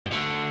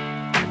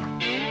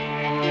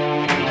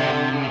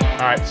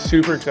right,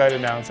 super excited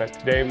to announce that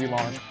today we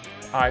launched,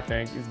 I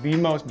think, is the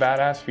most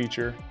badass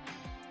feature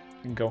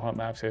in GOHUNT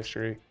Maps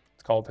history.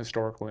 It's called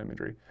Historical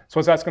Imagery. So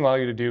what that's going to allow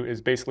you to do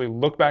is basically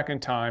look back in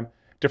time,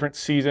 different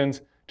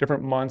seasons,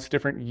 different months,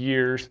 different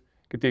years,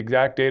 get the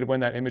exact date of when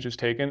that image is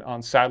taken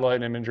on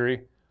satellite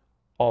imagery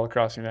all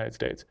across the United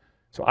States.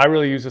 So I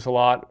really use this a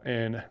lot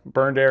in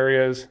burned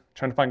areas,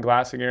 trying to find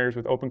glassing areas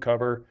with open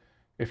cover.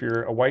 If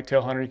you're a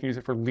whitetail hunter, you can use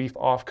it for leaf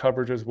off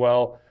coverage as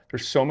well.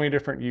 There's so many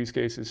different use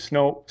cases.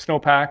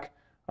 Snowpack,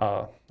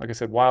 like I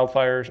said,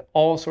 wildfires,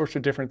 all sorts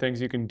of different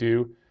things you can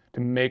do to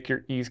make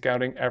your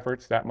e-scouting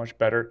efforts that much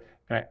better.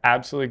 And I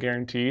absolutely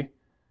guarantee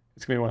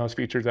it's going to be one of those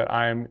features that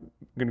I'm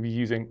going to be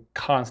using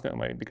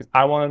constantly because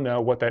I want to know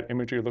what that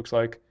imagery looks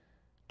like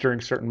during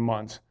certain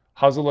months.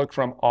 How's it look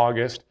from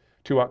August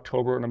to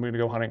October when I'm going to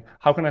go hunting?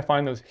 How can I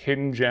find those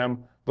hidden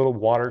gem little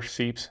water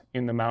seeps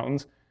in the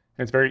mountains?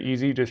 And it's very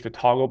easy just to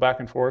toggle back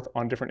and forth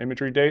on different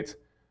imagery dates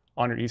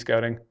on your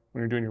e-scouting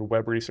when you're doing your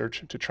web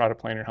research to try to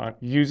plan your hunt.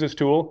 Use this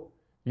tool,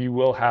 you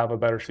will have a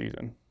better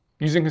season.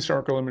 Using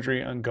historical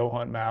imagery on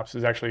GOHUNT Maps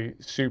is actually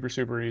super,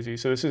 super easy.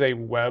 So this is a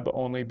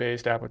web-only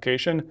based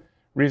application.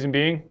 Reason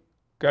being,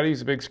 got to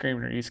use a big screen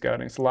when you're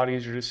e-scouting. It's a lot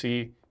easier to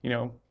see,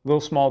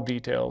 little small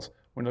details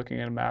when looking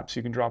at a map, so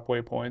you can drop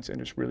waypoints and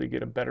just really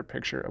get a better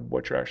picture of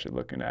what you're actually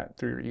looking at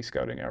through your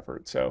e-scouting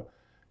effort. So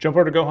jump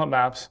over to GOHUNT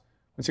Maps.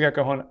 Once you got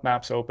GOHUNT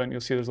Maps open,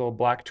 you'll see there's a little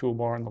black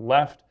toolbar on the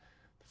left.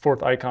 The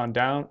fourth icon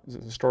down is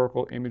a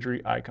historical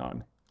imagery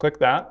icon. Click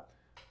that,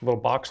 a little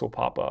box will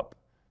pop up.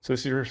 So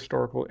this is your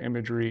historical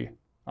imagery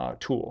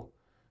tool.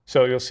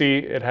 So you'll see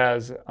it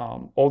has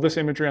oldest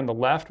imagery on the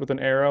left with an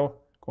arrow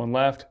going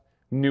left,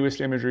 newest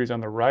imagery is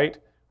on the right.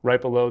 Right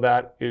below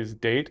that is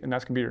date, and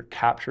that's going to be your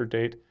capture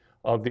date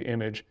of the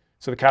image.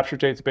 So the capture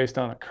date is based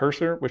on a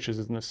cursor, which is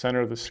in the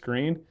center of the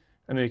screen.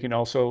 And then you can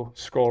also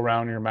scroll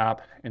around your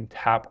map and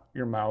tap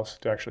your mouse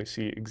to actually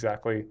see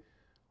exactly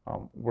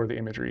where the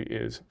imagery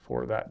is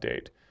for that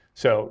date.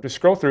 So just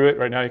scroll through it.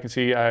 Right now you can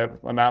see I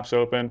have my maps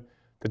open.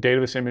 The date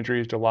of this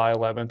imagery is July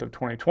 11th of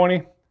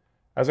 2020.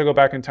 As I go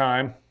back in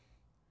time,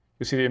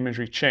 you'll see the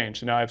imagery change.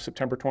 So now I have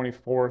September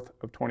 24th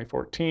of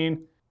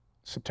 2014,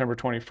 September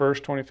 21st,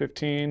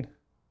 2015,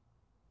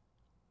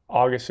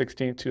 August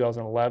 16th,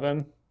 2011.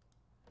 And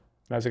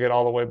as I get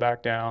all the way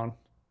back down,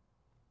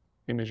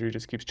 imagery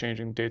just keeps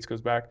changing, dates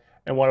goes back.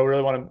 And what I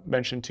really want to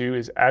mention too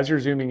is as you're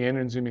zooming in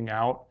and zooming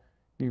out,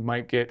 you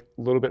might get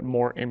a little bit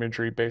more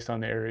imagery based on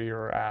the area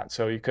you're at.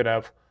 So you could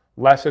have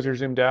less as you're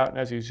zoomed out, and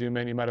as you zoom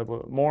in, you might have a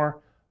little bit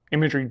more.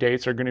 Imagery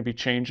dates are going to be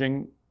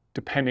changing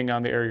depending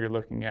on the area you're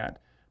looking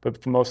at.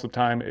 But for most of the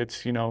time,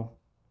 it's,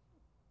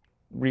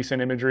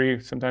 recent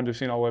imagery. Sometimes I've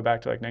seen all the way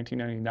back to like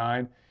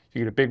 1999.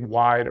 You get a big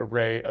wide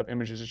array of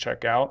images to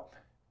check out.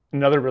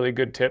 Another really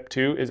good tip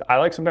too is I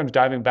like sometimes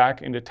diving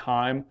back into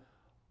time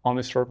on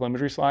the historical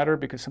imagery slider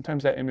because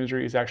sometimes that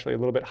imagery is actually a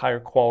little bit higher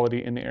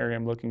quality in the area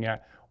I'm looking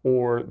at,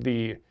 or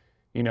the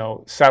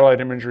satellite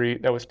imagery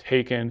that was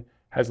taken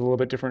has a little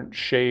bit different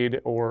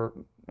shade, or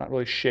not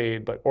really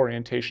shade, but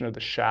orientation of the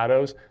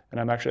shadows, and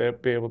I'm actually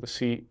be able to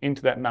see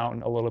into that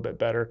mountain a little bit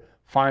better,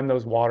 find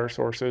those water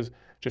sources,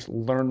 just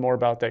learn more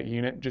about that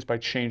unit just by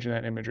changing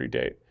that imagery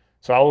date.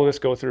 So I will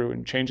just go through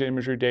and change the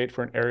imagery date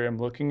for an area I'm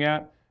looking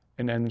at,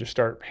 and then just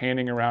start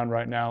panning around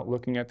right now,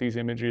 looking at these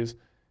images,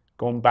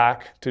 going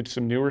back to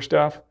some newer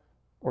stuff,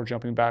 or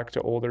jumping back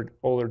to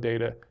older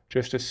data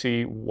just to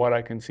see what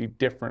I can see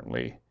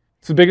differently.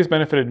 So the biggest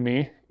benefit to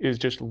me is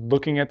just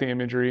looking at the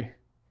imagery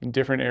in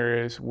different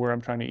areas where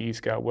I'm trying to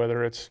e-scout,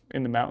 whether it's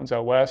in the mountains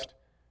out west,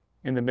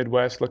 in the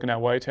Midwest looking at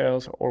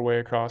whitetails, or way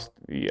across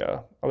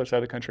the other side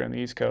of the country on the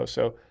East Coast.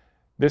 So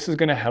this is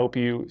going to help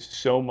you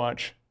so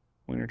much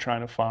when you're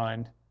trying to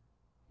find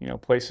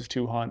places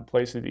to hunt,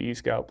 places to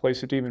e-scout,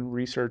 places to even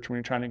research when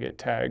you're trying to get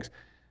tags.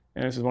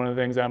 And this is one of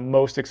the things I'm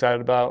most excited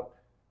about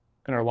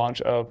in our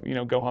launch of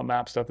GOHUNT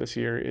Map stuff this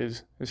year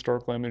is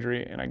historical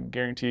imagery. And I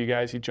guarantee you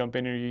guys, you jump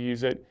in and you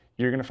use it,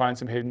 you're going to find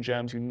some hidden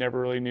gems you never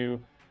really knew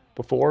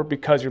before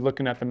because you're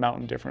looking at the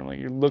mountain differently.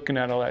 You're looking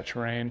at all that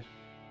terrain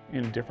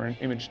in a different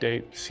image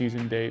date,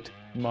 season date,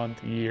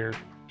 month, year,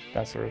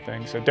 that sort of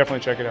thing. So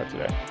definitely check it out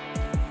today.